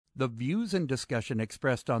The views and discussion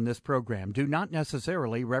expressed on this program do not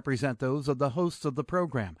necessarily represent those of the hosts of the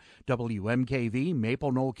program, WMKV,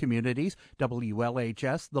 Maple Knoll Communities,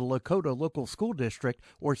 WLHS, the Lakota Local School District,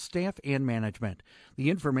 or staff and management.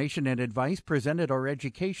 The information and advice presented are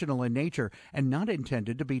educational in nature and not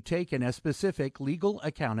intended to be taken as specific legal,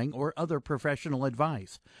 accounting, or other professional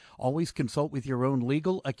advice. Always consult with your own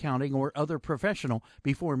legal, accounting, or other professional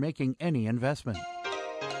before making any investment.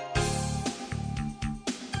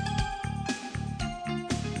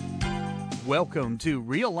 Welcome to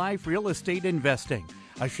Real Life Real Estate Investing,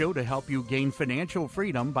 a show to help you gain financial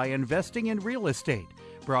freedom by investing in real estate.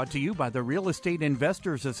 Brought to you by the Real Estate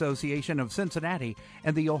Investors Association of Cincinnati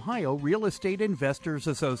and the Ohio Real Estate Investors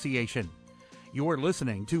Association. You're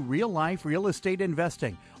listening to Real Life Real Estate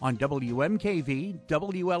Investing on WMKV,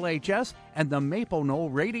 WLHS, and the Maple Knoll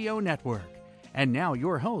Radio Network. And now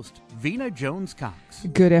your host, Vena Jones-Cox.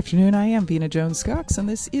 Good afternoon. I am Vena Jones-Cox, and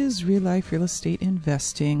this is Real Life Real Estate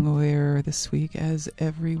Investing, where this week, as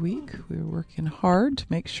every week, we're working hard to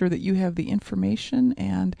make sure that you have the information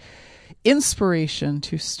and inspiration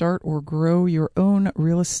to start or grow your own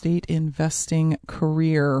real estate investing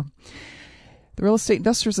career. The Real Estate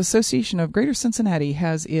Investors Association of Greater Cincinnati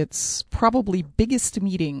has its probably biggest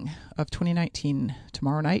meeting of 2019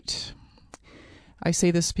 tomorrow night. I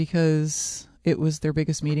say this because it was their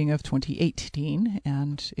biggest meeting of 2018,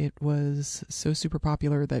 and it was so super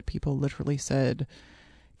popular that people literally said,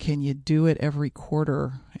 "Can you do it every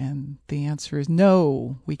quarter?" And the answer is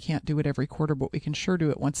no, we can't do it every quarter, but we can sure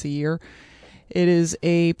do it once a year. It is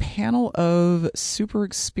a panel of super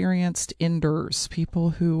experienced inders,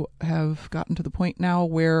 people who have gotten to the point now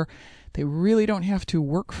where they really don't have to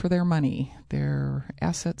work for their money. Their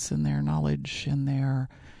assets and their knowledge and their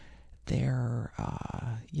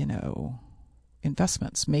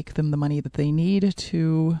investments make them the money that they need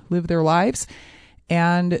to live their lives.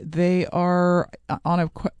 And they are on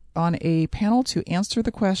a panel to answer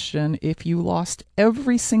the question, if you lost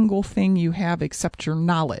every single thing you have except your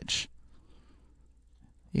knowledge,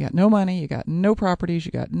 you got no money, you got no properties,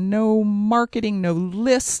 you got no marketing, no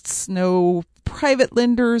lists, no private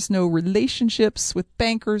lenders, no relationships with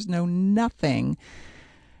bankers, no nothing,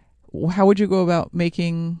 how would you go about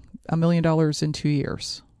making $1 million in 2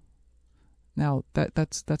 years? Now,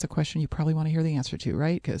 that's a question you probably want to hear the answer to,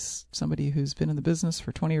 right? Because somebody who's been in the business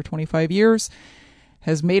for 20 or 25 years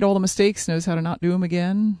has made all the mistakes, knows how to not do them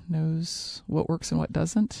again, knows what works and what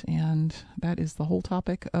doesn't, and that is the whole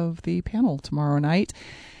topic of the panel tomorrow night.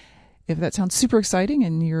 If that sounds super exciting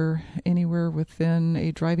and you're anywhere within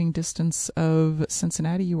a driving distance of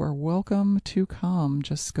Cincinnati, you are welcome to come.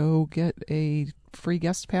 Just go get a free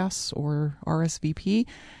guest pass or RSVP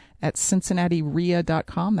at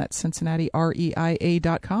CincinnatiREIA.com. That's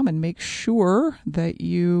CincinnatiREIA.com, and make sure that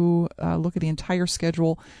you look at the entire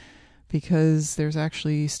schedule, because there's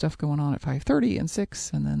actually stuff going on at 5:30 and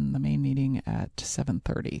 6, and then the main meeting at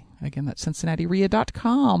 7:30. Again, that's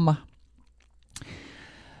CincinnatiREIA.com.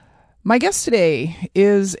 My guest today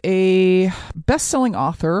is a best-selling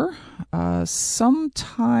author,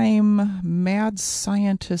 sometime mad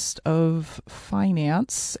scientist of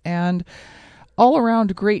finance, and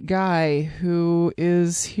all-around great guy who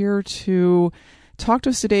is here to talk to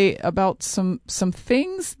us today about some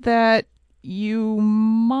things that you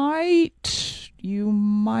might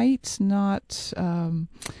not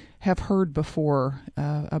have heard before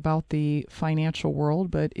about the financial world,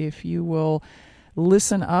 but if you will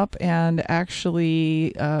listen up and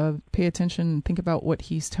actually pay attention and think about what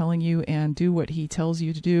he's telling you and do what he tells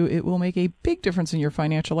you to do, it will make a big difference in your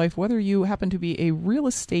financial life, whether you happen to be a real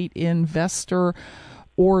estate investor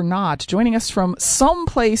or not. Joining us from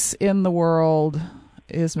someplace in the world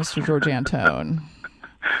is Mr. George Antone.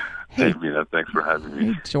 Hey, Vena, thanks for having me.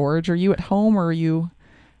 Hey, George, are you at home or are you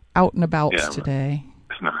out and about today?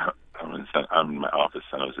 No, I'm in my office,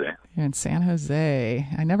 San Jose. You're in San Jose.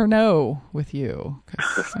 I never know with you,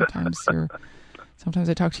 because sometimes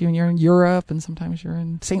I talk to you and you're in Europe, and sometimes you're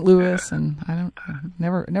in St. Louis, and I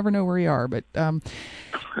never know where you are. But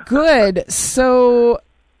good. So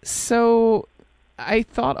I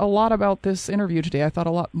thought a lot about this interview today. I thought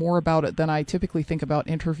a lot more about it than I typically think about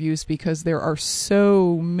interviews, because there are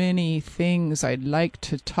so many things I'd like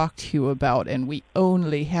to talk to you about, and we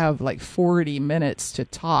only have like 40 minutes to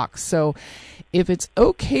talk. So if it's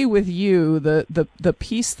okay with you, the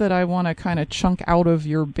piece that I want to kind of chunk out of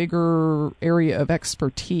your bigger area of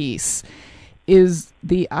expertise is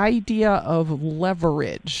the idea of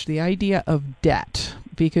leverage, the idea of debt,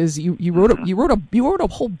 because you wrote a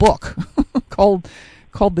whole book called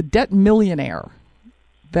The Debt Millionaire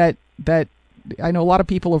that I know a lot of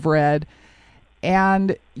people have read,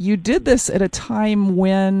 And you did this at a time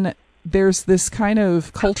when there's this kind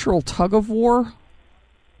of cultural tug of war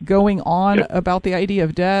going on about the idea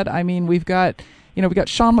of debt. I mean, we've got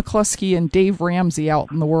Sean McCluskey and Dave Ramsey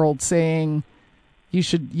out in the world saying you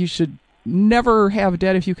should never have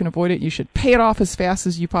debt if you can avoid it. You should pay it off as fast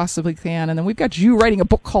as you possibly can. And then we've got you writing a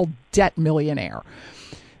book called Debt Millionaire.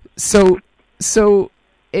 So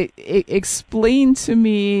explain to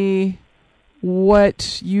me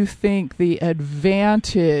what you think the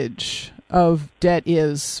advantage of debt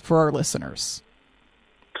is for our listeners.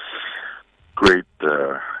 Great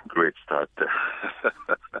start there.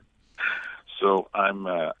 So I'm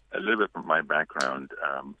a little bit from my background.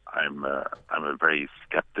 I'm a very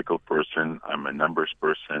skeptical person. I'm a numbers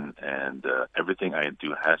person, and everything I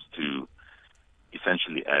do has to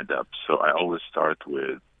essentially add up. So I always start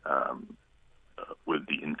with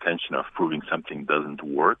the intention of proving something doesn't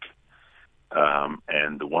work,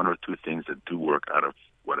 and the one or two things that do work out of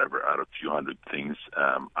a few hundred things,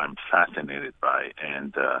 I'm fascinated by,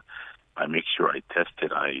 and I make sure I test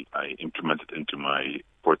it, I implement it into my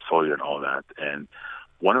portfolio and all that. And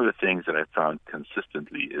one of the things that I found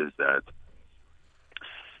consistently is that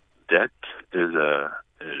debt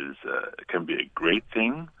can be a great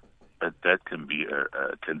thing, but debt can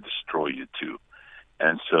destroy you too.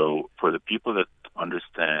 And so for the people that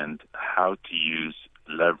understand how to use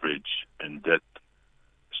leverage and debt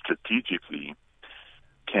strategically,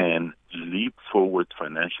 can leap forward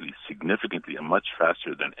financially significantly and much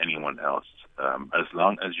faster than anyone else, as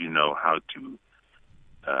long as you know how to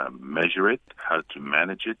measure it, how to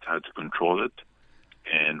manage it, how to control it,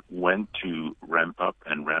 and when to ramp up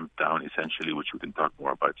and ramp down, essentially, which we can talk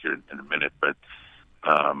more about here in a minute. But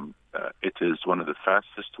it is one of the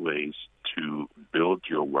fastest ways to build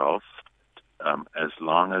your wealth, as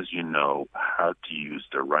long as you know how to use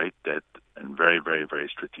the right debt and very, very, very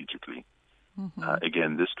strategically. Mm-hmm.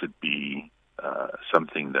 Again, this could be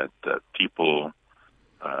something that people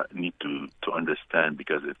need to understand,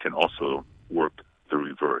 because it can also work the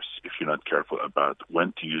reverse if you're not careful about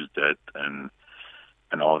when to use debt and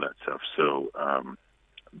all that stuff. So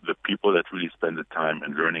the people that really spend the time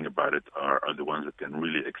and learning about it are the ones that can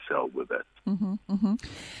really excel with that. Mm-hmm, mm-hmm.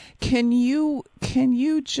 Can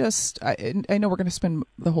you just, I know we're going to spend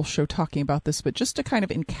the whole show talking about this, but just to kind of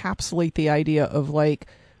encapsulate the idea of like,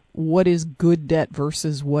 what is good debt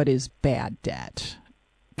versus what is bad debt?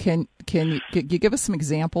 Can you give us some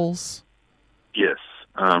examples? Yes.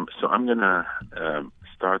 So I'm going to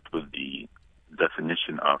start with the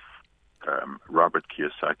definition of Robert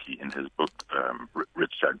Kiyosaki in his book,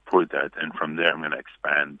 Rich Dad, Poor Dad, and from there I'm going to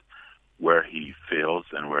expand where he fails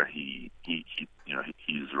and where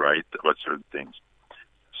he's right about certain things.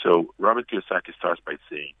 So Robert Kiyosaki starts by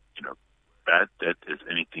saying, bad debt is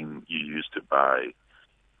anything you use to buy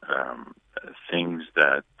things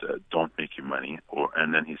that don't make you money,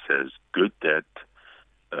 and then he says good debt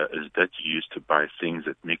is debt you use to buy things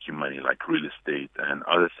that make you money, like real estate and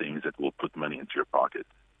other things that will put money into your pocket.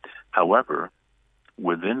 However,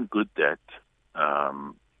 within good debt,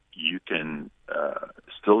 you can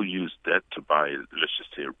still use debt to buy, let's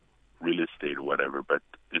just say, real estate or whatever, but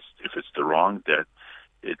if it's the wrong debt,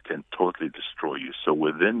 it can totally destroy you. So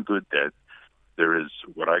within good debt, there is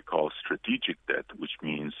what I call strategic debt, which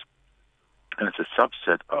means, and it's a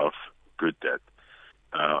subset of good debt,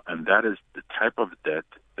 and that is the type of debt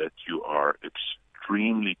that you are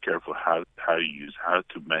extremely careful how you use, how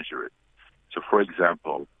to measure it. So, for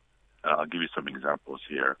example, I'll give you some examples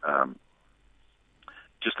here.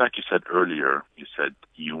 Just like you said earlier, you said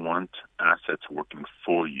you want assets working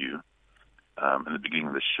for you in the beginning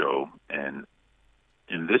of the show, and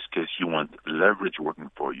in this case, you want leverage working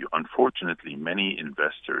for you. Unfortunately, many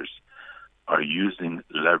investors are using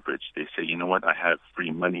leverage. They say, you know what, I have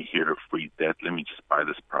free money here, free debt, let me just buy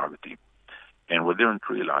this property. And what they don't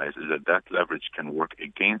realize is that leverage can work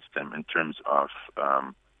against them in terms of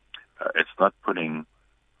it's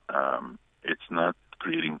not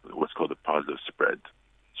creating what's called a positive spread.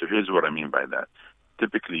 So here's what I mean by that.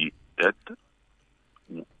 Typically, debt,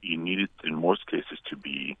 you need it in most cases to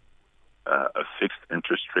be a fixed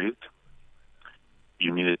interest rate.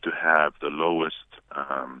 You need it to have the lowest,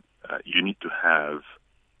 you need to have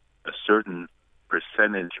a certain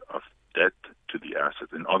percentage of debt to the asset.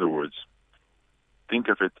 In other words, think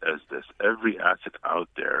of it as this. Every asset out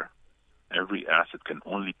there, every asset can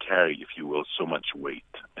only carry, if you will, so much weight,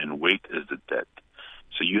 and weight is the debt.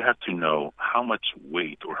 So you have to know how much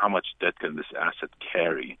weight or how much debt can this asset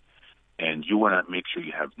carry, and you want to make sure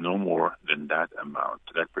you have no more than that amount,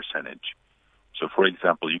 that percentage. So, for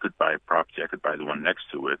example, you could buy a property, I could buy the one next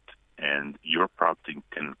to it, and your property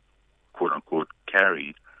can, quote-unquote,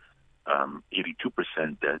 carry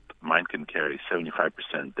 82% debt. Mine can carry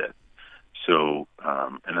 75% debt. So,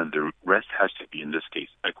 and then the rest has to be, in this case,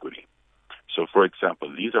 equity. So, for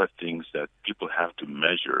example, these are things that people have to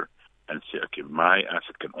measure and say, okay, my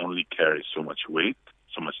asset can only carry so much weight,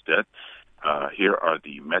 so much debt. Here are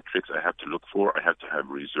the metrics I have to look for. I have to have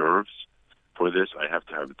reserves for this. I have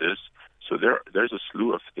to have this. So there's a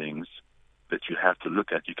slew of things that you have to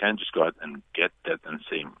look at. You can't just go out and get debt and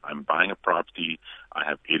say, I'm buying a property, I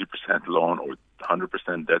have 80% loan or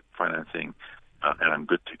 100% debt financing, and I'm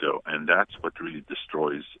good to go. And that's what really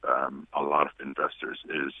destroys a lot of investors,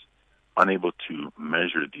 is unable to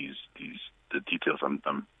measure the details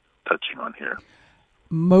I'm touching on here.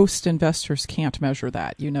 Most investors can't measure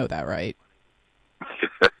that. You know that, right?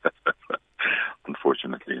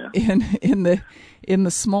 Unfortunately, yeah. In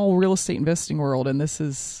the small real estate investing world, and this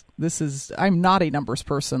is I'm not a numbers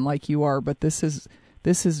person like you are, but this is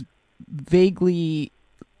vaguely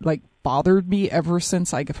like bothered me ever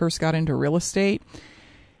since I first got into real estate.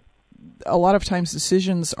 A lot of times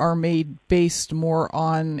decisions are made based more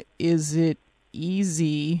on, is it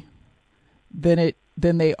easy, than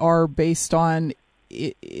they are based on,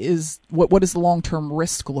 what does the long-term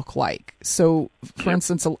risk look like? So, for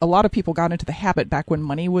instance, a lot of people got into the habit back when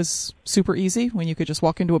money was super easy, when you could just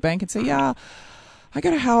walk into a bank and say, yeah, I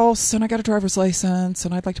got a house and I got a driver's license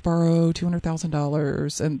and I'd like to borrow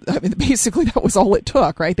 $200,000. And I mean, basically that was all it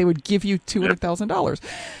took, right? They would give you $200,000.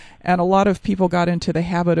 And a lot of people got into the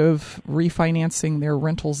habit of refinancing their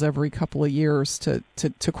rentals every couple of years to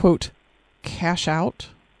quote, cash out,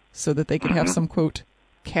 so that they could have some, quote,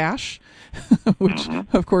 cash, which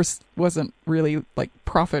of course wasn't really like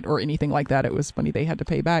profit or anything like that. It was money they had to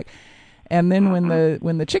pay back. And then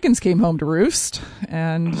when the chickens came home to roost,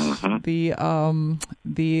 and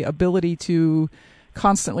the ability to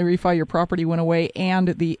constantly refi your property went away, and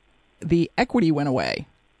the equity went away,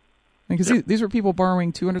 because these were people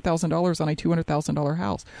borrowing $200,000 on a $200,000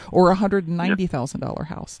 house or a $190,000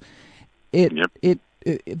 house.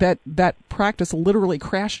 That practice literally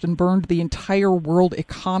crashed and burned the entire world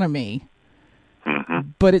economy.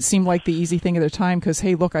 But it seemed like the easy thing at the time, because,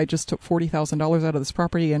 hey, look, I just took $40,000 out of this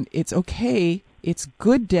property, and it's okay. It's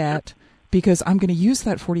good debt, because I'm going to use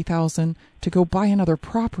that $40,000 to go buy another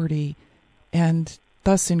property and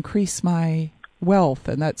thus increase my wealth.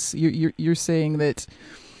 And that's you're saying that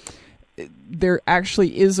there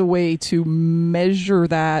actually is a way to measure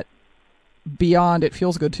that beyond it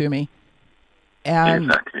feels good to me.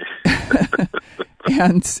 And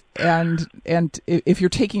and if you're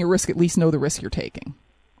taking a risk, at least know the risk you're taking.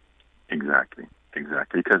 Exactly.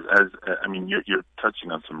 Because you're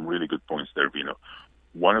touching on some really good points there, Vino.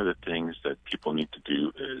 One of the things that people need to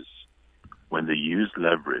do is, when they use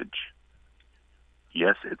leverage,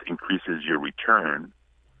 yes, it increases your return,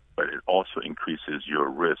 but it also increases your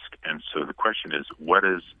risk. And so the question is, what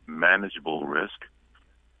is manageable risk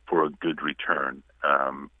for a good return?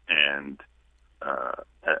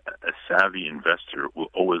 A savvy investor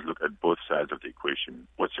will always look at both sides of the equation.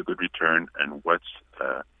 What's a good return and what's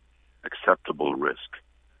acceptable risk?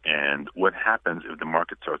 And what happens if the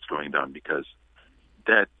market starts going down? Because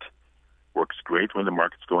debt works great when the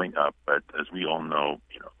market's going up, but as we all know,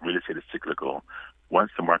 real estate is cyclical.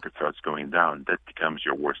 Once the market starts going down, debt becomes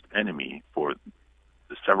your worst enemy for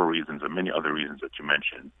the several reasons and many other reasons that you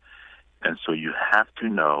mentioned. And so you have to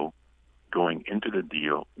know, going into the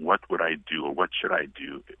deal, what would I do or what should I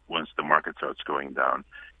do once the market starts going down?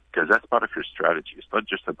 Because that's part of your strategy. It's not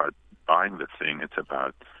just about buying the thing. It's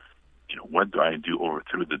about, what do I do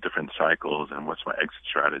through the different cycles, and what's my exit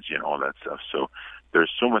strategy and all that stuff. So there's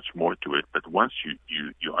so much more to it. But once you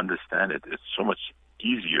understand it, it's so much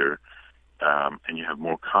easier, and you have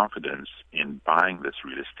more confidence in buying this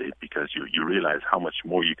real estate, because you realize how much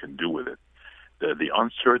more you can do with it. The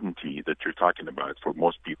uncertainty that you're talking about for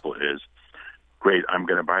most people is, great, I'm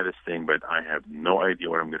going to buy this thing, but I have no idea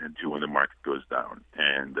what I'm going to do when the market goes down.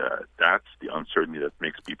 And that's the uncertainty that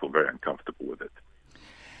makes people very uncomfortable with it.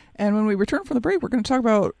 And when we return from the break, we're going to talk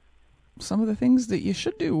about some of the things that you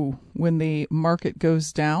should do when the market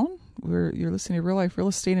goes down. You're listening to Real Life Real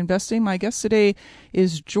Estate Investing. My guest today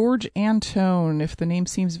is George Antone. If the name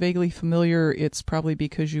seems vaguely familiar, it's probably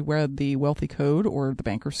because you read the Wealthy Code or the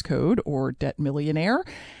Banker's Code or Debt Millionaire.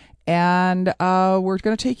 And we're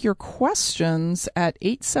going to take your questions at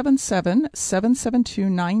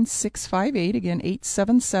 877-772-9658. Again,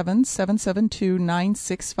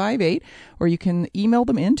 877-772-9658. Or you can email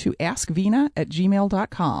them in to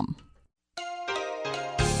askvina@gmail.com.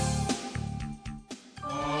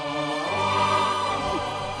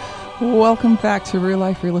 Welcome back to Real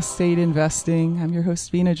Life Real Estate Investing. I'm your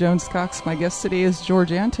host, Vina Jones-Cox. My guest today is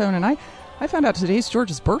George Antone, and I found out today's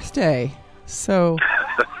George's birthday. So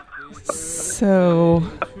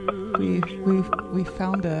we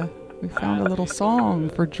found a little song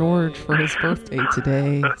for George for his birthday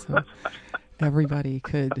today. So everybody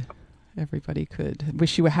could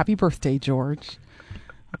wish you a happy birthday, George.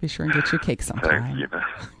 I'll be sure and get you a cake sometime. Thank you.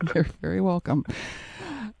 You're very welcome.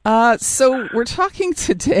 So we're talking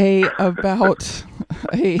today about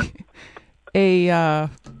a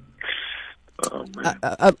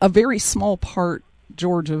very small part,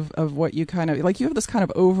 George, of what you kind of like. You have this kind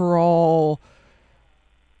of overall,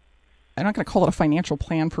 I'm not going to call it a financial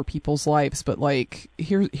plan for people's lives, but like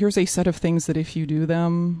here's a set of things that if you do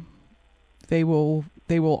them, they will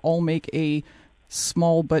all make a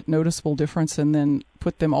small but noticeable difference, and then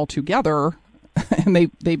put them all together and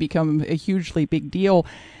they become a hugely big deal.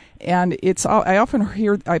 And I often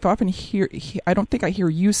hear, I don't think I hear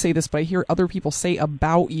you say this, but I hear other people say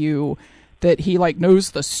about you that he like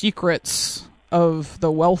knows the secrets of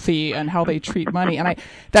the wealthy and how they treat money. And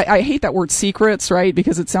I hate that word secrets, right?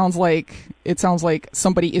 Because it sounds like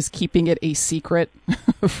somebody is keeping it a secret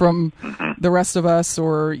from the rest of us,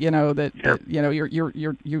 or that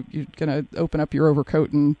you're gonna open up your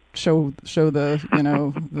overcoat and show the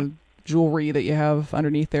the jewelry that you have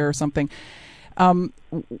underneath there or something.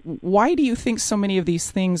 Why do you think so many of these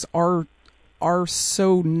things are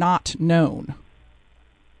so not known?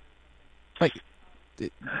 Like, it's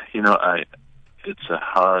a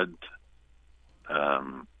hard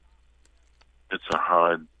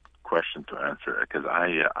question to answer, because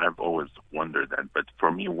I've always wondered that. But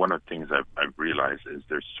for me, one of the things I've realized is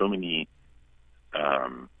there's so many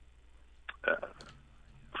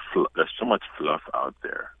there's so much fluff out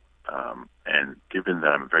there, and given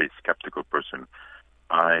that I'm a very skeptical person,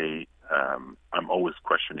 I'm always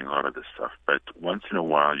questioning a lot of this stuff. But once in a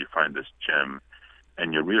while, you find this gem,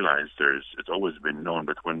 and you realize it's always been known,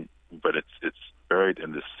 but it's buried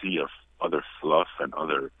in the sea of other fluff and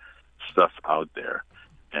other stuff out there,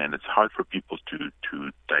 and it's hard for people to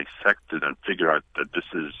dissect it and figure out that this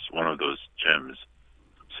is one of those gems.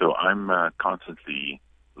 So I'm constantly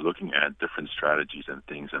looking at different strategies and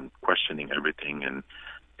things and questioning everything. And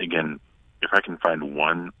again, if I can find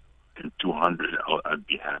one in 200, I'd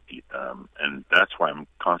be happy. And that's why I'm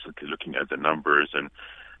constantly looking at the numbers, and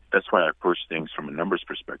that's why I approach things from a numbers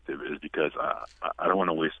perspective, is because I don't want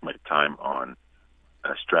to waste my time on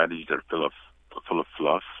strategies that are full of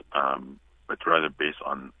fluff, but rather based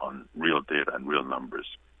on real data and real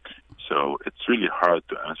numbers. So it's really hard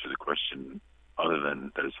to answer the question other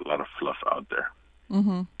than there's a lot of fluff out there.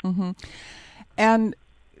 Mm-hmm, mm-hmm. And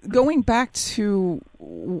going back to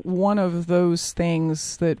one of those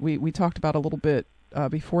things that we talked about a little bit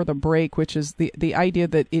before the break, which is the idea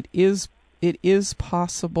that it is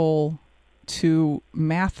possible to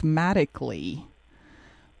mathematically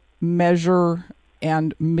measure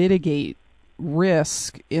and mitigate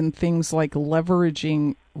risk in things like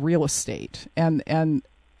leveraging real estate. And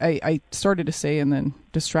I started to say, and then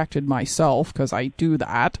distracted myself because I do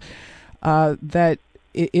that, that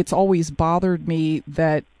it's always bothered me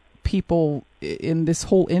that people in this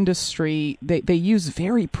whole industry, they use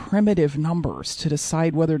very primitive numbers to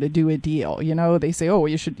decide whether to do a deal. They say, oh,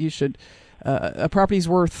 you should a property's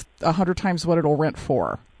worth 100 times what it'll rent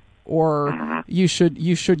for, or you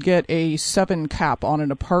should get a 7 cap on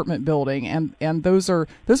an apartment building, and those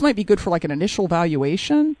might be good for like an initial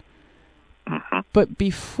valuation. But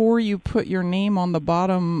before you put your name on the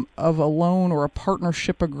bottom of a loan or a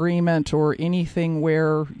partnership agreement or anything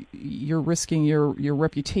where you're risking your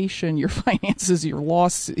reputation, your finances, a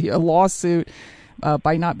lawsuit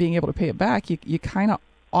by not being able to pay it back, you kind of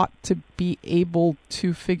ought to be able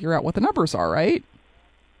to figure out what the numbers are, right?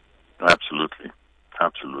 Absolutely.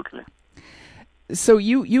 So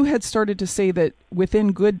you had started to say that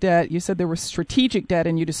within good debt, you said there was strategic debt,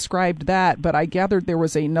 and you described that, but I gathered there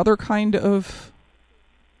was another category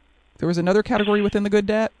within the good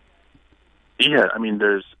debt? Yeah, I mean,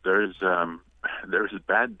 there's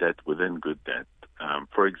bad debt within good debt.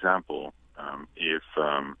 For example, if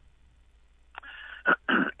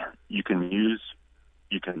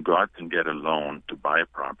you can go out and get a loan to buy a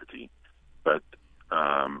property, but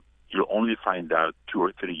you'll only find out 2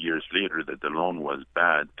 or 3 years later that the loan was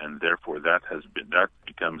bad, and therefore that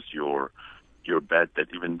becomes your bad debt,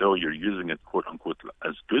 even though you're using it quote unquote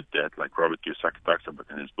as good debt, like Robert Kiyosaki talks about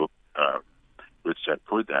in his book Rich Dad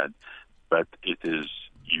Poor Dad. But it is,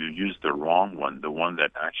 you use the wrong one, the one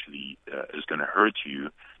that actually is going to hurt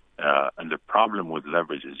you. And the problem with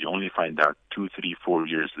leverage is you only find out 2, 3, 4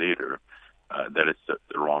 years later that it's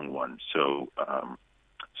the wrong one. So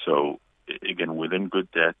again, within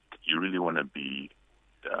good debt, you really want to be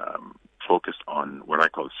focus on what I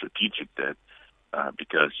call strategic debt,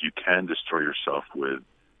 because you can destroy yourself with,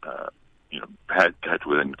 bad debt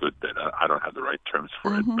within good debt. I don't have the right terms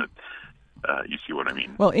for it, but you see what I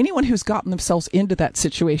mean. Well, anyone who's gotten themselves into that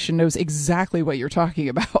situation knows exactly what you're talking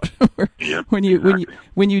about. Yep, when you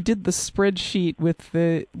exactly. did the spreadsheet with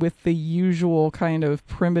the usual kind of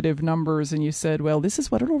primitive numbers, and you said, well, this is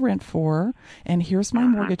what it'll rent for, and here's my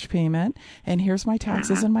mortgage payment, and here's my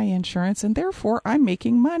taxes and my insurance, and therefore I'm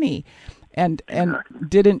making money, and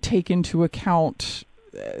didn't take into account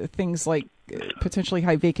things like potentially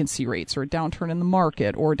high vacancy rates, or a downturn in the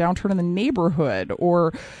market, or a downturn in the neighborhood,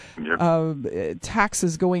 or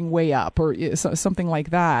taxes going way up, or something like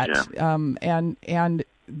that. And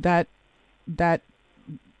that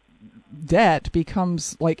debt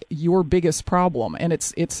becomes like your biggest problem, and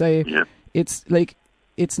it's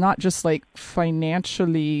not just like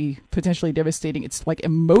financially potentially devastating. It's like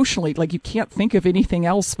emotionally, like you can't think of anything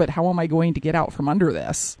else but how am I going to get out from under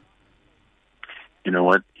this? You know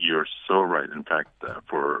what? You're so right. In fact,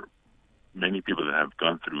 for many people that have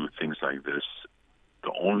gone through things like this,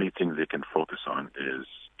 the only thing they can focus on is,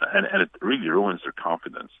 and it really ruins their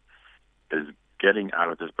confidence, is getting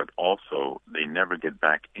out of this, but also they never get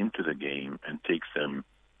back into the game, and takes them,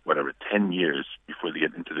 10 years before they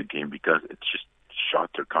get into the game, because it's just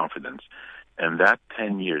shot their confidence. And those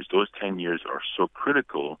 10 years are so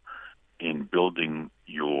critical in building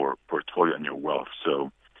your portfolio and your wealth.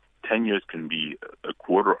 So 10 years can be a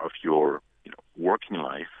quarter of your working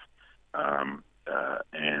life, and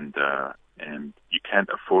you can't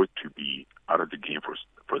afford to be out of the game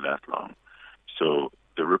for that long. So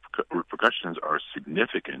the repercussions are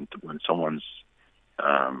significant when someone's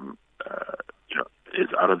is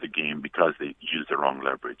out of the game because they use the wrong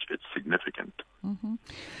leverage. It's significant. Mm-hmm.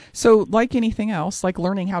 So, like anything else, like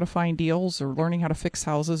learning how to find deals or learning how to fix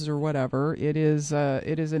houses or whatever, it is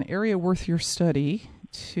an area worth your study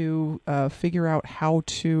to figure out how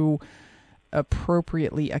to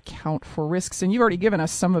appropriately account for risks. And you've already given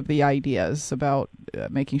us some of the ideas about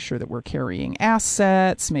making sure that we're carrying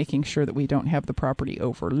assets, making sure that we don't have the property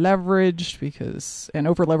over-leveraged, and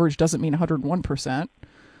over-leveraged doesn't mean 101%.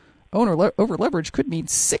 Over-leverage could mean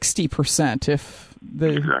 60% if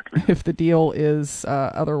the deal is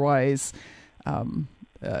otherwise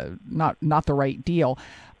not the right deal.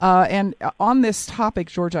 And on this topic,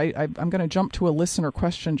 George, I'm going to jump to a listener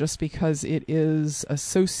question just because it is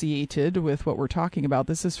associated with what we're talking about.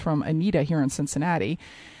 This is from Anita here in Cincinnati.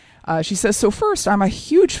 She says, so first, I'm a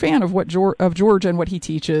huge fan of George and what he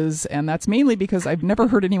teaches, and that's mainly because I've never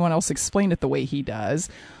heard anyone else explain it the way he does.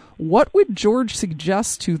 What would George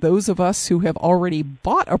suggest to those of us who have already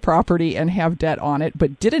bought a property and have debt on it,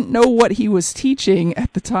 but didn't know what he was teaching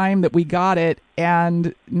at the time that we got it,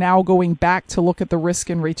 and now going back to look at the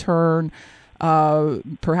risk and return,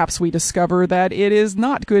 perhaps we discover that it is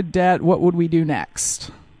not good debt? What would we do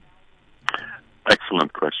next?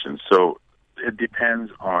 Excellent question. So it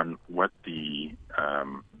depends on what the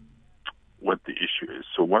issue is.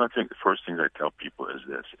 So one of the first things I tell people is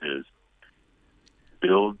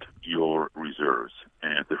build your reserves.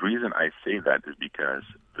 And the reason I say that is because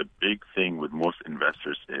the big thing with most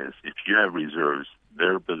investors is if you have reserves,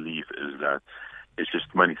 their belief is that it's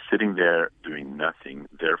just money sitting there doing nothing.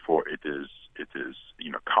 Therefore, it is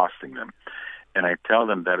costing them. And I tell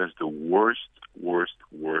them that is the worst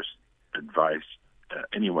advice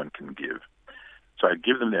anyone can give. So I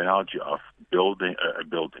give them the analogy of building a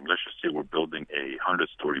building. Let's just say we're building a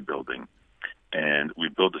 100-story building. And we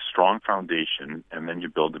build a strong foundation, and then you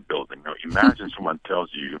build a building. Now, imagine someone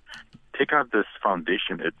tells you, take out this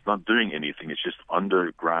foundation. It's not doing anything. It's just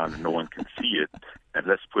underground. No one can see it. And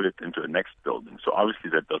let's put it into the next building. So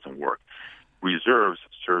obviously that doesn't work. Reserves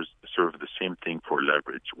serve the same thing for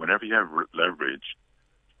leverage. Whenever you have leverage,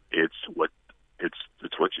 it's what you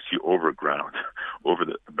see over ground,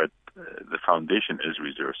 but the foundation is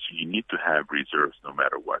reserves. So you need to have reserves no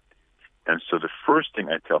matter what. And so the first thing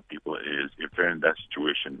I tell people is, if they're in that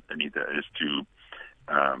situation, Anita, is to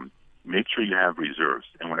make sure you have reserves.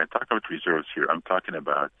 And when I talk about reserves here, I'm talking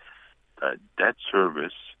about debt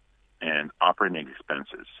service and operating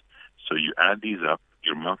expenses. So you add these up,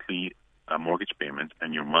 your monthly mortgage payment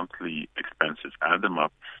and your monthly expenses, add them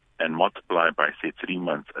up and multiply by, say, 3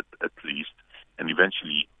 months at least, and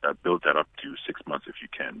eventually build that up to 6 months if you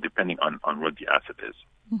can, depending on what the asset is.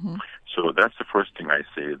 Mm-hmm. So that's the first thing I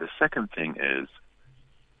say. The second thing is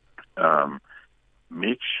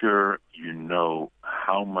make sure you know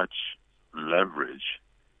how much leverage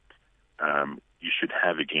you should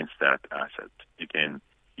have against that asset. Again,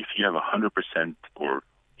 if you have 100% or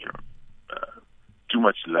too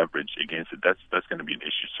much leverage against it, that's going to be an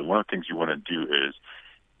issue. So one of the things you want to do is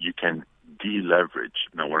you can deleverage.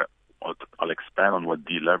 Now, I'll expand on what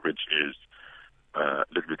deleverage is a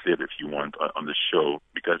little bit later if you want on the show,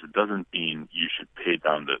 because it doesn't mean you should pay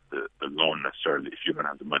down the loan necessarily if you don't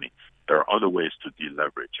have the money. There are other ways to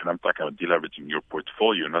deleverage, and I'm talking about deleveraging your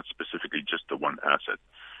portfolio, not specifically just the one asset.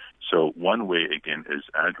 So one way, again, is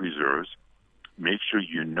add reserves. Make sure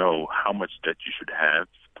you know how much debt you should have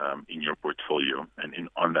in your portfolio and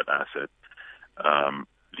on that asset.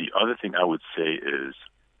 The other thing I would say is,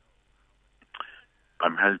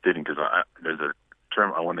 I'm hesitating because there's a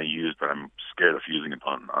term I want to use, but I'm scared of using it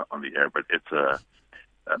on the air. But it's a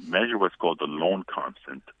measure what's called the loan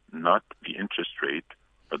constant, not the interest rate,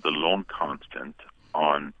 but the loan constant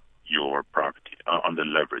on your property, on the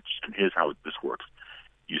leverage. And here's how this works.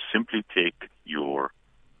 You simply take your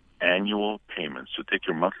annual payment. So take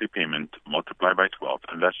your monthly payment, multiply by 12,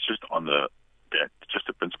 and that's just on the debt, just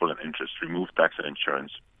the principal and interest. Remove tax and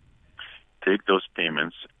insurance. Take those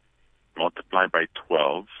payments, multiply by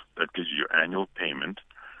 12, that gives you your annual payment,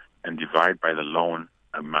 and divide by the loan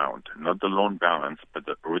amount, not the loan balance, but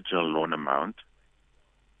the original loan amount.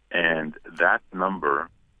 And that number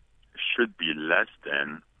should be less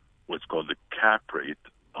than what's called the cap rate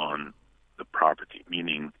on the property,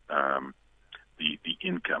 meaning the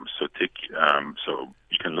income. So so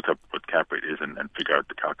you can look up what cap rate is and figure out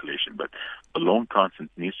the calculation. But the loan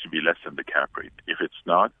constant needs to be less than the cap rate. If it's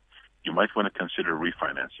not, you might want to consider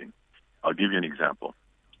refinancing. I'll give you an example.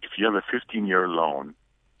 If you have a 15-year loan,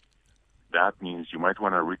 that means you might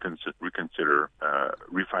want to reconsider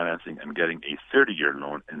refinancing and getting a 30-year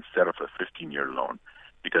loan instead of a 15-year loan,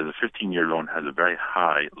 because a 15-year loan has a very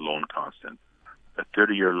high loan constant. A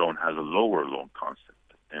 30-year loan has a lower loan constant,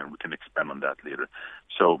 and we can expand on that later.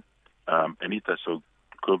 So, Anita,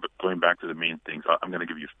 going back to the main things, I'm going to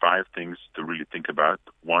give you 5 things to really think about.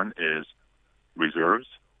 One is reserves,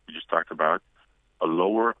 we just talked about, a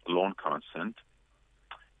lower loan constant,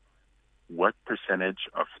 what percentage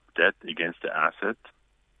of debt against the asset.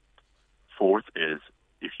 4th is,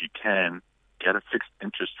 if you can, get a fixed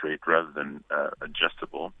interest rate rather than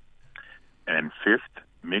adjustable. And 5th,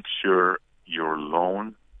 make sure your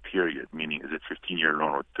loan period, meaning is it 15-year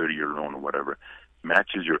loan or 30-year loan or whatever,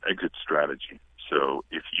 matches your exit strategy. So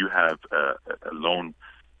if you have a loan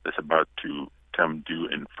that's about to come due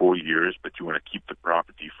in 4 years, but you want to keep the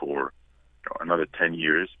property for another 10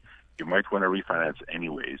 years, you might want to refinance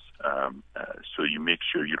anyways. So you make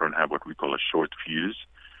sure you don't have what we call a short fuse,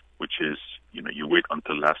 which is, you wait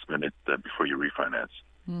until last minute before you refinance.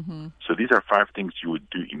 Mm-hmm. So these are 5 things you would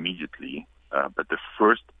do immediately. But the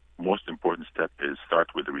first most important step is start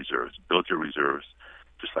with the reserves. Build your reserves,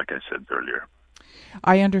 just like I said earlier.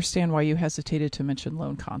 I understand why you hesitated to mention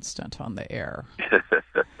loan constant on the air.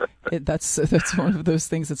 That's one of those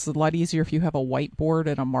things. It's a lot easier if you have a whiteboard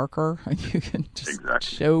and a marker, and you can just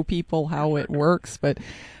show people how it works. But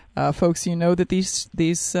folks, you know that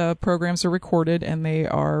these programs are recorded and they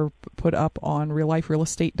are put up on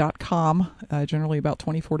realliferealestate.com, generally about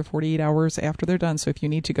 24 to 48 hours after they're done. So if you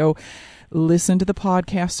need to go listen to the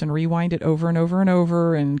podcast and rewind it over and over and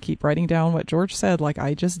over and keep writing down what George said, like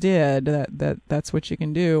I just did, that's what you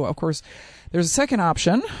can do. Of course, there's a second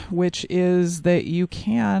option, which is that you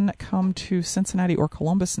can come to Cincinnati or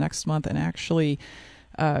Columbus next month and actually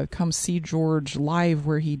come see George live,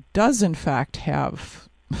 where he does in fact have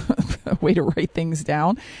a way to write things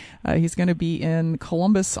down. He's going to be in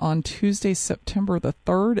Columbus on Tuesday, September the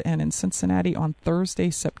 3rd, and in Cincinnati on Thursday,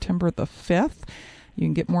 September the 5th. You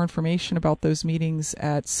can get more information about those meetings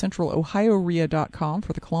at centralohiorea.com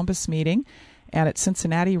for the Columbus meeting and at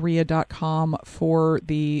cincinnatirea.com for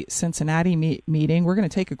the Cincinnati meeting. We're going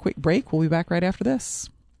to take a quick break. We'll be back right after this.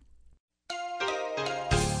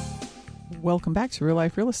 Welcome back to Real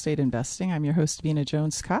Life Real Estate Investing. I'm your host, Vena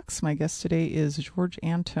Jones-Cox. My guest today is George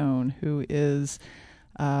Antone, who is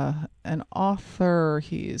an author.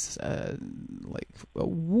 He's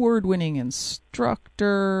award-winning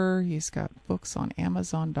instructor. He's got books on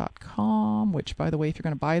Amazon.com, which, by the way, if you're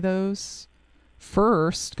going to buy those,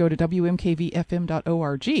 first go to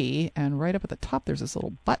wmkvfm.org, and right up at the top there's this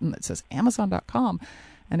little button that says Amazon.com.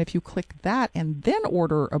 And if you click that and then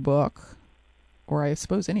order a book, or I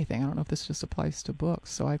suppose anything. I don't know if this just applies to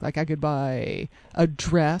books. So I could buy a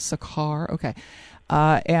dress, a car. Okay.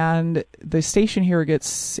 And the station here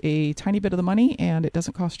gets a tiny bit of the money, and it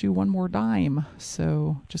doesn't cost you one more dime.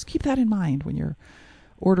 So just keep that in mind when you're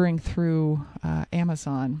ordering through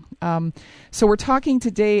Amazon. So we're talking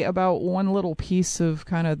today about one little piece of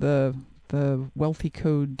kind of the wealthy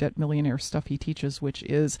code debt millionaire stuff he teaches, which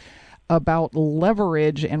is about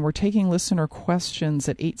leverage, and we're taking listener questions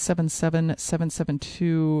at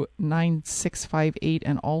 877-772-9658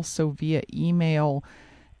 and also via email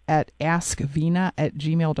at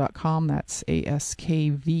askvena@gmail.com. That's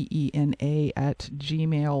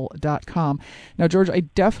askvena@gmail.com. Now, George, I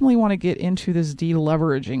definitely want to get into this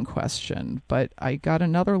deleveraging question, but I got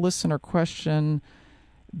another listener question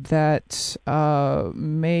that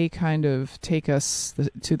may kind of take us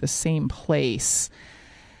to the same place.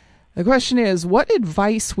 The question is, what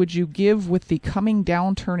advice would you give with the coming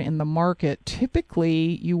downturn in the market?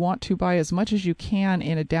 Typically, you want to buy as much as you can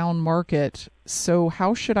in a down market. So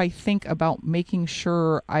how should I think about making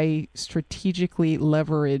sure I strategically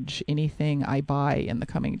leverage anything I buy in the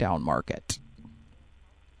coming down market?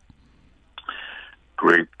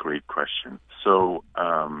 Great question. So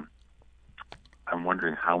I'm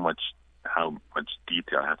wondering how much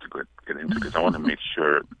detail I have to get into, because I want to make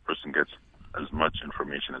sure the person gets as much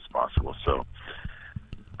information as possible. So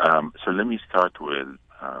let me start with,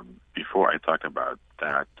 before I talk about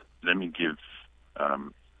that, let me give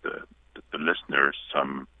the listeners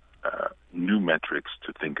some new metrics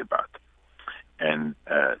to think about. And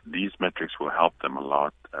these metrics will help them a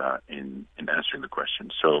lot in answering the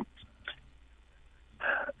question. So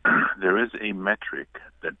there is a metric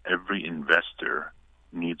that every investor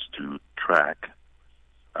needs to track,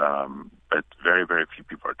 but very, very few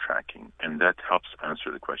people are tracking. And that helps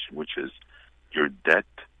answer the question, which is your debt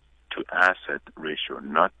to asset ratio,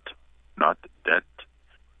 not debt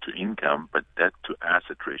to income, but debt to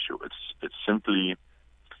asset ratio. It's simply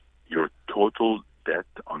your total debt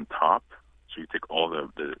on top. So you take all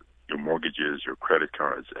your mortgages, your credit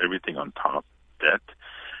cards, everything on top, debt,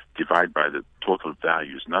 divide by the total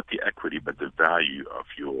values, not the equity, but the value of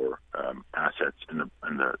your assets in the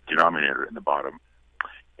denominator in the bottom,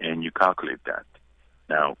 and you calculate that.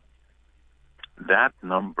 Now, that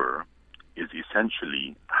number is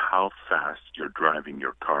essentially how fast you're driving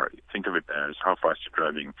your car. Think of it as how fast you're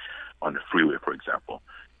driving on the freeway, for example.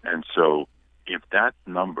 And so if that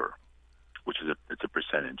number, which is it's a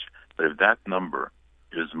percentage, but if that number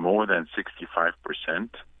is more than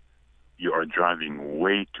 65%, you are driving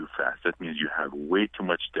way too fast. That means you have way too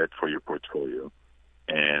much debt for your portfolio,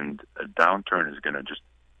 and a downturn is going to just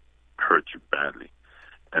hurt you badly.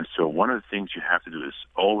 And so one of the things you have to do is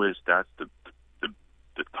always, that's the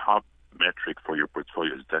top metric for your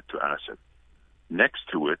portfolio is debt to asset. Next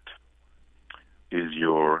to it is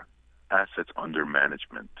your assets under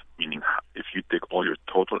management, meaning if you take all your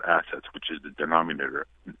total assets, which is the denominator,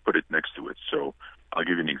 and put it next to it. So I'll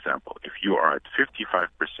give you an example. If you are at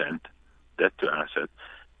 55% debt to asset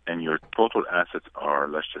and your total assets are,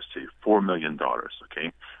 let's just say, $4 million,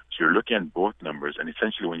 okay? So you're looking at both numbers, and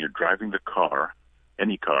essentially when you're driving the car,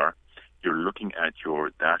 any car, you're looking at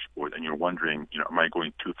your dashboard and you're wondering, am I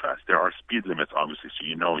going too fast? There are speed limits, obviously, so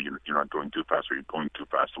you're not going too fast or you're going too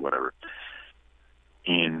fast or whatever.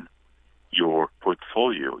 In your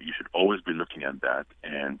portfolio, you should always be looking at that,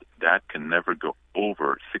 and that can never go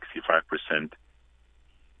over 65%,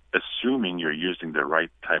 assuming you're using the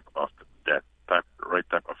right type of debt, right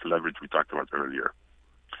type of leverage we talked about earlier.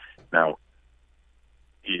 Now,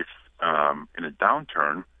 if in a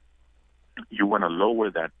downturn, you want to lower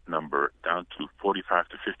that number down to 45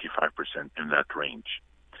 to 55% in that range.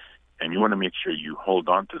 And you want to make sure you hold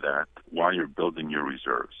on to that while you're building your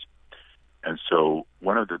reserves. And so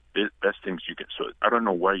one of the best things you can, so I don't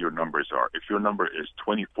know where your numbers are. If your number is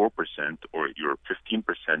 24% or you're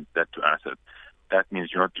 15% debt to asset, that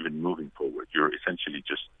means you're not even moving forward. You're essentially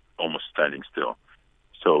just almost standing still.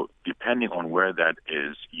 So depending on where that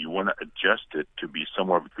is, you want to adjust it to be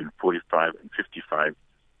somewhere between 45 and 55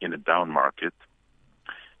 in a down market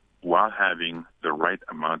while having the right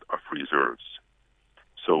amount of reserves.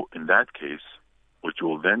 So in that case, what you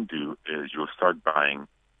will then do is you'll start buying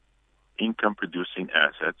income-producing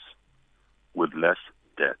assets with less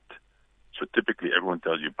debt. So typically everyone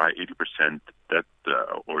tells you buy 80% debt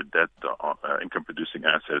or debt income-producing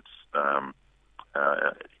assets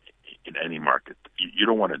in any market. You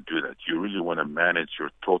don't want to do that. You really want to manage your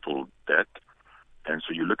total debt. And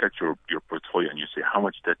so you look at your portfolio and you say, how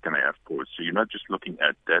much debt can I afford? So you're not just looking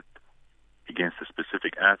at debt against a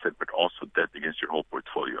specific asset, but also debt against your whole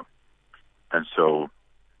portfolio. And so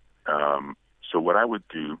what I would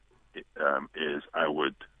do is I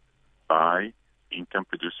would buy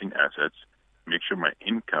income-producing assets, make sure my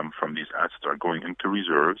income from these assets are going into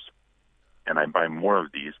reserves, and I buy more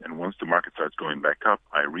of these. And once the market starts going back up,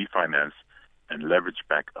 I refinance and leverage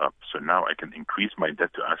back up. So now I can increase my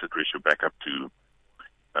debt-to-asset ratio back up to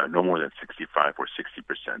no more than 65 or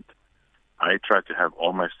 60%. I try to have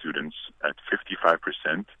all my students at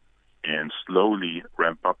 55% and slowly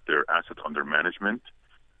ramp up their assets under management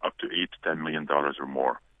up to $8 to $10 million or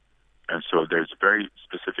more. And so there's very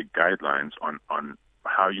specific guidelines on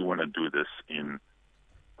how you want to do this in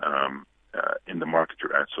in the market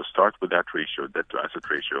you're at. So start with that ratio, debt to asset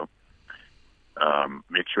ratio.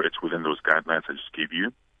 Make sure it's within those guidelines I just gave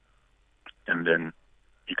you, and then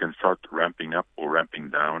you can start ramping up or ramping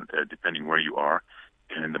down depending where you are.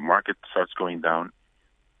 And the market starts going down,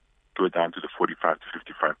 go down to the 45 to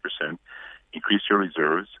 55%. Increase your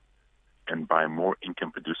reserves and buy more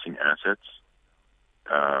income-producing assets,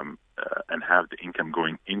 and have the income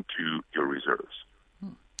going into your reserves.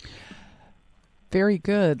 Very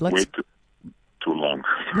good. Way too long.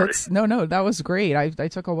 No, that was great. I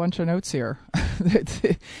took a bunch of notes here.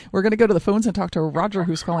 We're going to go to the phones and talk to Roger,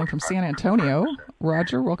 who's calling from San Antonio.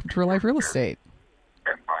 Roger, welcome to Real Life Real Estate.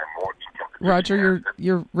 Roger,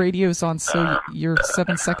 your radio's on, so you're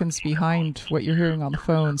 7 seconds behind what you're hearing on the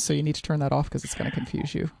phone, so you need to turn that off because it's going to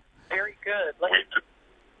confuse you. Very good.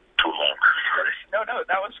 Too long. No,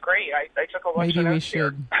 that was great. I took a bunch Maybe of we notes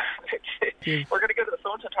should. here. We're going to go to the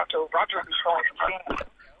phones and talk to Roger, who's calling from San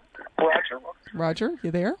Antonio. Roger, you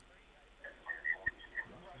there?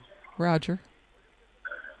 Roger.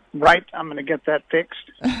 Right, I'm going to get that fixed.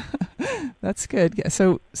 That's good. Yeah,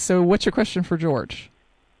 so what's your question for George?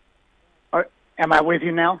 Am I with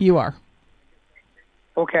you now? You are.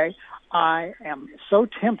 Okay. I am so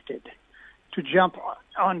tempted to jump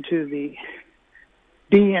onto the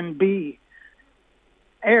Airbnb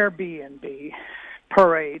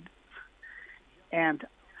parade, and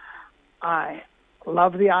I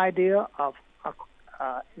love the idea of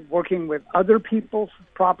working with other people's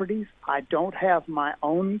properties. I don't have my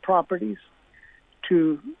own properties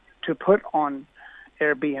to put on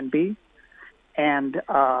Airbnb, and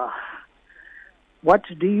what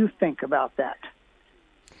do you think about that?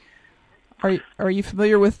 Are you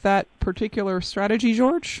familiar with that particular strategy,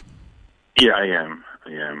 George? Yeah, I am.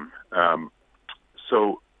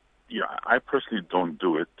 So, I personally don't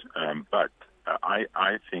do it, but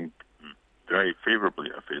I think very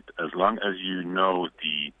favorably of it, as long as you know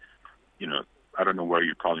I don't know where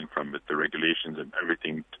you're calling from, but the regulations and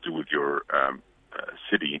everything to do with your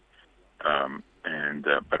city,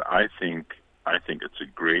 but I think it's a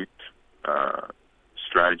great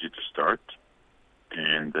strategy to start,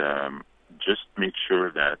 and just make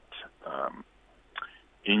sure that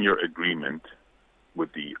in your agreement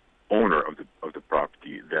with the owner of the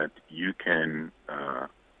property that you can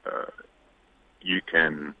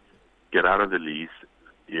get out of the lease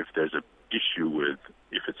if there's an issue with,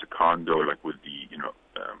 if it's a condo, like with the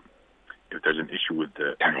if there's an issue with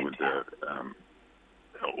the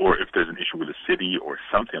or if there's an issue with the city or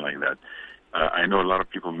something like that. I know a lot of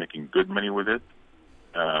people making good money with it,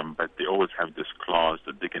 but they always have this clause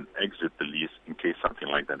that they can exit the lease in case something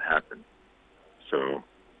like that happens. So,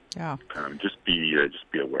 yeah, just be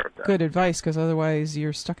aware of that. Good advice, because otherwise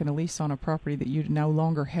you're stuck in a lease on a property that you no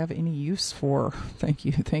longer have any use for.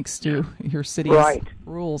 Thanks to your city's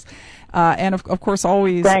rules, and of course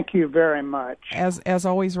always. Thank you very much. As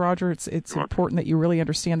always, Roger, it's important that you really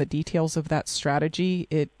understand the details of that strategy.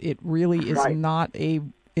 It really is not a.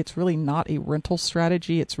 It's really not a rental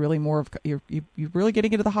strategy. It's really more of you're really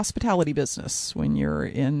getting into the hospitality business when you're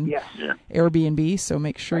in Airbnb. So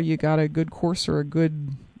make sure you got a good course or a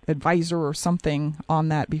good advisor or something on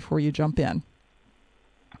that before you jump in.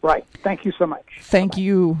 Right. Thank you so much. Thank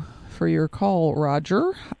you for your call,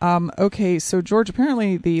 Roger. Okay, so George,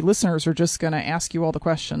 apparently the listeners are just going to ask you all the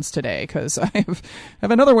questions today, because I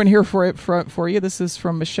have another one here for you. This is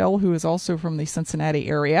from Michelle, who is also from the Cincinnati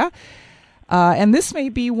area. And this may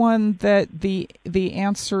be one that the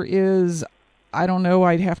answer is, I don't know,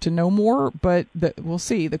 I'd have to know more, but we'll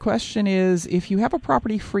see. The question is, if you have a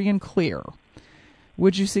property free and clear,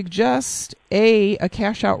 would you suggest A, a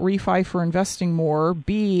cash-out refi for investing more,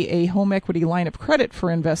 B, a home equity line of credit for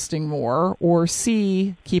investing more, or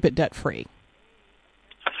C, keep it debt-free?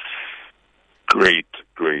 Great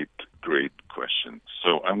question.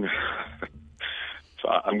 So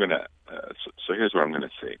So here's what I'm going to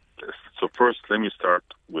say. So first, let me start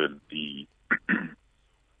with the.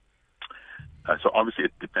 So obviously,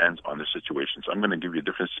 it depends on the situation. So I'm going to give you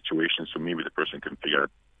different situations, so maybe the person can figure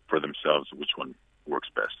out for themselves which one works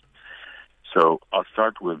best. So I'll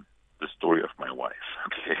start with the story of my wife.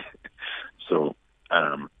 Okay. So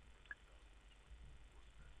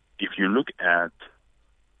if you look at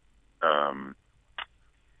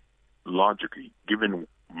logically, given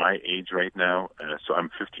my age right now, so I'm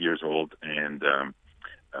 50 years old, and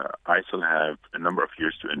I still have a number of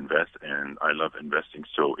years to invest, and I love investing.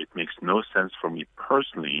 So it makes no sense for me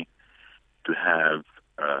personally to have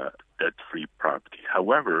debt-free property.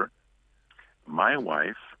 However, my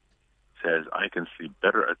wife says I can sleep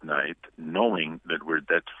better at night knowing that we're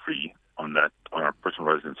debt-free on our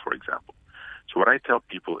personal residence, for example. So what I tell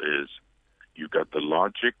people is, you've got the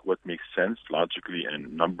logic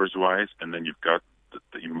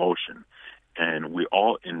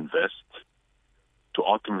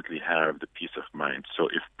ultimately have the peace of mind. So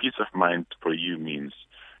if peace of mind for you means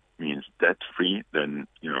debt-free, then,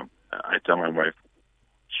 I tell my wife,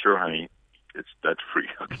 sure, honey, it's debt-free,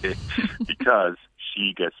 okay? Because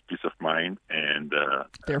she gets peace of mind, and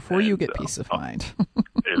therefore you get peace of mind.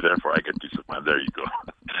 And therefore I get peace of mind. There you go.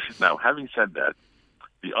 Now, having said that,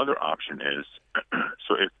 the other option is,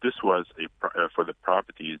 so if this was for the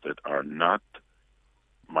properties that are not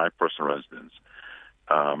my personal residence,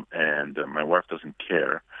 and my wife doesn't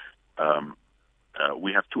care,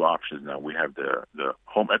 we have two options now. We have the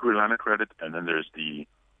home equity line of credit, and then there's the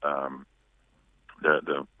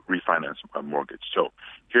refinance mortgage. So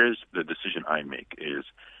here's the decision I make is,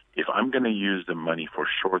 if I'm going to use the money for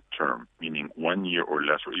short term, meaning 1 year or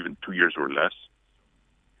less, or even 2 years or less,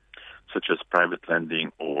 such as private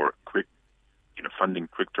lending or quick, funding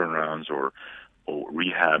quick turnarounds or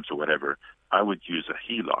rehabs or whatever, I would use a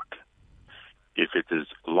HELOC. If it is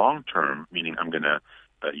long term, meaning I'm going to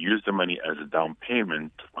use the money as a down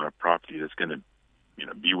payment on a property that's going to,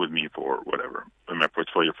 be with me for whatever, in my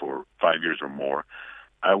portfolio for 5 years or more,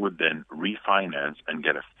 I would then refinance and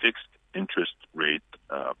get a fixed interest rate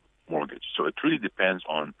mortgage. So it really depends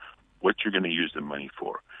on what you're going to use the money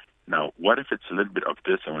for. Now, what if it's a little bit of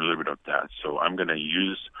this and a little bit of that? So I'm going to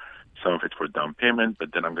use some of it for down payment,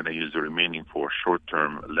 but then I'm going to use the remaining for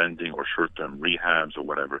short-term lending or short-term rehabs or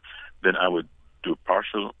whatever. Then I would do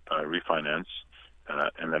partial refinance,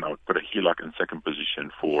 and then I would put a HELOC in second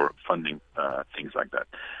position for funding things like that.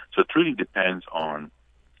 So it really depends on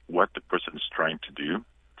what the person is trying to do.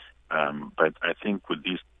 But I think with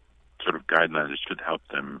these sort of guidelines, it should help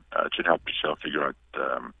them. It should help Michelle figure out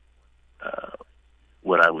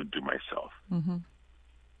what I would do myself. Mm-hmm.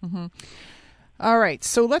 Mm-hmm. All right,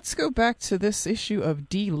 so let's go back to this issue of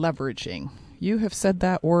deleveraging. You have said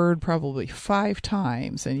that word probably 5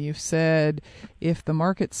 times, and you've said if the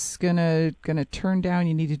market's gonna turn down,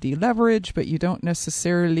 you need to deleverage, but you don't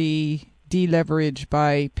necessarily deleverage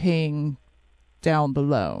by paying down the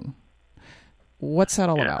loan. What's that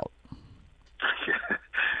all about?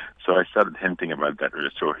 So I started hinting about that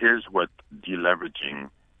earlier. So here's what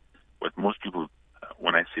most people,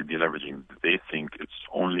 when I say deleveraging, they think it's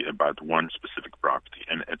only about one specific property,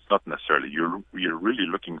 and it's not necessarily. You're really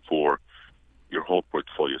looking for your whole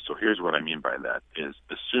portfolio. So here's what I mean by that is,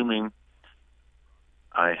 assuming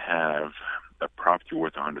I have a property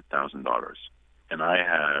worth $100,000 and I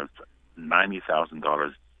have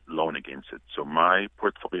 $90,000 loan against it. So my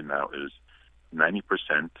portfolio now is 90%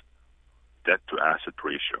 debt to asset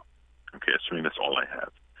ratio. Okay, assuming that's all I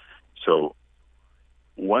have. So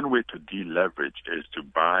one way to deleverage is to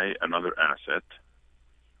buy another asset,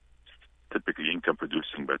 typically income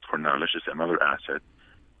producing, but for now, let's just say another asset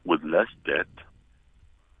with less debt,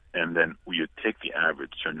 and then you take the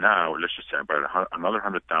average. So now, let's just say I buy another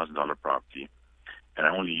 $100,000 property, and I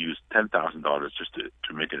only use $10,000 just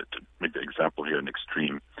to make the example here an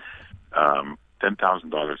extreme,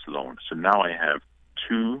 $10,000 loan. So now I have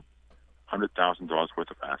 $200,000 worth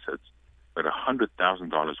of assets, but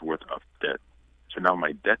 $100,000 worth of debt. So now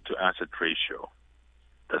my debt to asset ratio,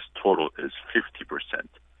 that's total, is 50%.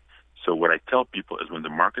 So what I tell people is, when the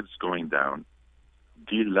market's going down,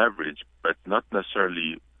 deleverage, but not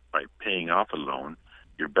necessarily by paying off a loan.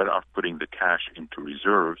 You're better off putting the cash into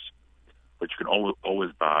reserves, but you can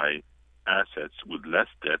always buy assets with less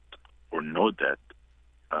debt or no debt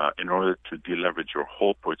in order to deleverage your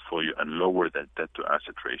whole portfolio and lower that debt to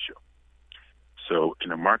asset ratio. So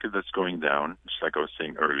in a market that's going down, just like I was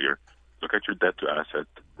saying earlier, look at your debt to asset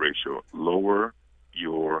ratio, lower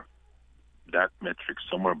that metric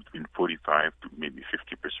somewhere between 45 to maybe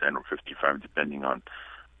 50% or 55, depending on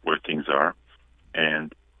where things are,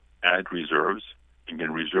 and add reserves.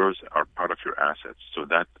 Again, reserves are part of your assets, so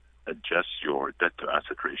that adjusts your debt to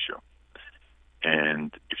asset ratio.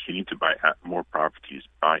 And if you need to buy more properties,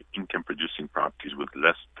 buy income producing properties with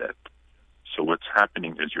less debt. So what's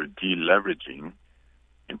happening is you're deleveraging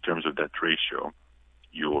in terms of that ratio.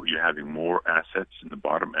 You're having more assets in the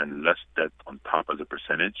bottom and less debt on top as a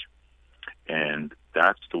percentage. And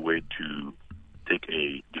that's the way to take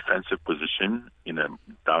a defensive position in a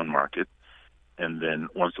down market. And then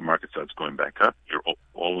once the market starts going back up, you're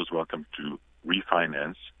always welcome to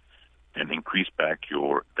refinance and increase back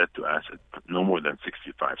your debt to asset, but no more than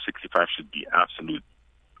 65. 65 should be absolute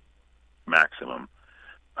maximum,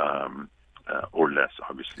 or less,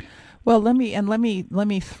 obviously. Well, let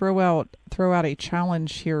me throw out a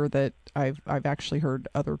challenge here that I've actually heard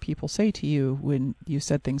other people say to you when you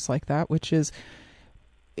said things like that, which is,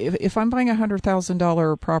 if I'm buying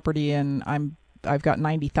 $100,000 property and I've got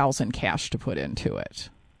 $90,000 cash to put into it,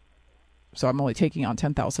 so I'm only taking on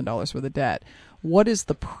 $10,000 worth of debt. What is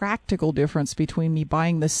the practical difference between me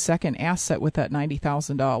buying this second asset with that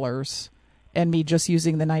 $90,000 and me just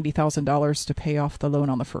using the $90,000 to pay off the loan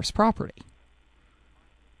on the first property?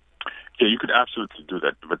 Yeah, you could absolutely do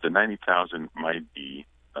that, but the $90,000 might be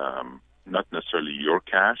not necessarily your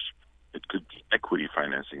cash. It could be equity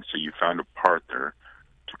financing. So you found a partner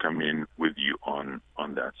to come in with you on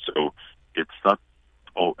that. So it's not.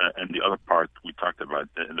 Oh, and the other part we talked about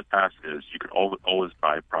in the past is you can always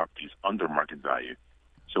buy properties under market value.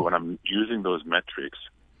 So when I'm using those metrics,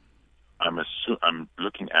 I'm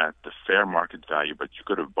looking at the fair market value, but you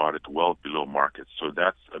could have bought it well below market. So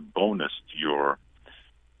that's a bonus to your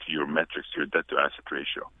metrics, to your debt to asset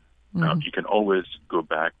ratio. Mm-hmm. Now you can always go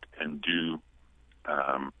back and do.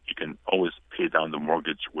 You can always pay down the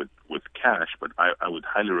mortgage with cash, but I would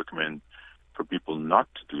highly recommend for people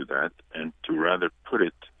not to do that and to rather put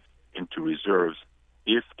it into reserves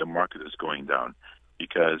if the market is going down,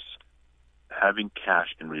 because having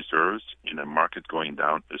cash in reserves in a market going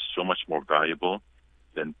down is so much more valuable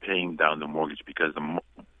than paying down the mortgage, because the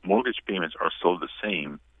mortgage payments are still the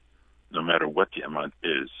same no matter what the amount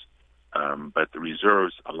is, but the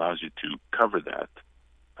reserves allows you to cover that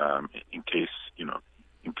in case you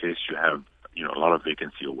have a lot of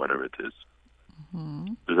vacancy or whatever it is.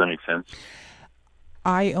 Mm-hmm. Does that make sense?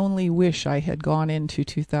 I only wish I had gone into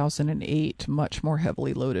 2008 much more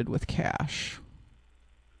heavily loaded with cash.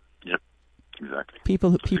 Yep, exactly.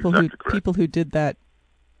 People who did that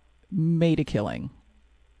made a killing.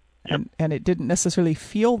 Yep. And it didn't necessarily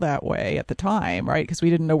feel that way at the time, right? Because we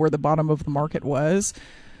didn't know where the bottom of the market was.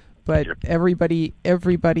 But yep. everybody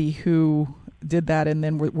who did that and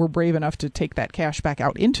then were brave enough to take that cash back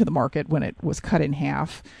out into the market when it was cut in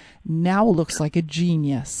half now looks like a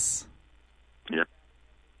genius. Yep.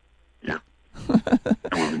 Yep.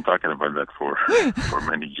 And we've been talking about that for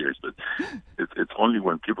many years, but it's only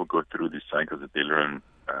when people go through these cycles that they learn,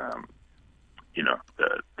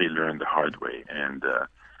 they learn the hard way. And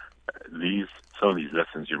some of these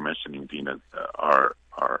lessons you're mentioning, Dina, are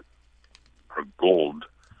gold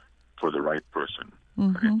for the right person.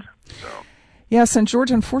 Mm-hmm. Right? So. Yes, and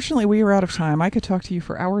George, unfortunately, we are out of time. I could talk to you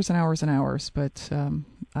for hours and hours and hours, but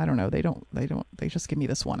I don't know. They just give me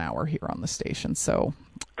this 1 hour here on the station. So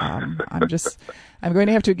I'm going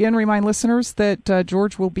to have to again remind listeners that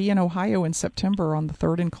George will be in Ohio in September, on the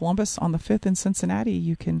 3rd in Columbus, on the 5th in Cincinnati.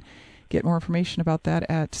 You can get more information about that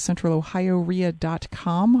at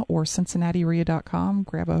centralohiorea.com or cincinnatirea.com.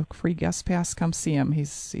 Grab a free guest pass. Come see him.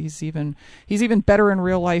 He's even better in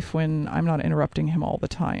real life when I'm not interrupting him all the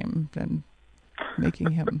time and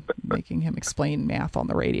making him explain math on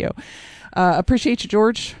the radio. Appreciate you,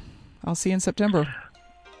 George. I'll see you in September.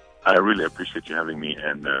 I really appreciate you having me,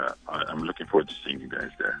 and I'm looking forward to seeing you guys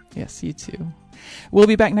there. Yes, you too. We'll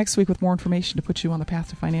be back next week with more information to put you on the path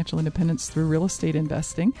to financial independence through real estate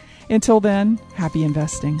investing. Until then, happy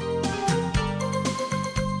investing.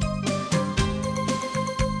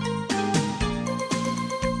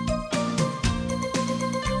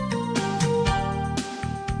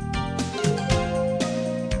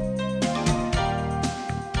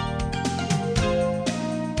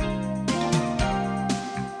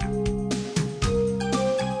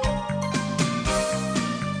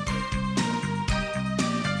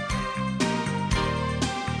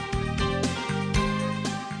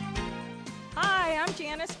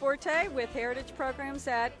 With Heritage Programs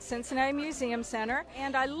at Cincinnati Museum Center.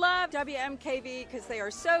 And I love WMKV because they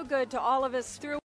are so good to all of us through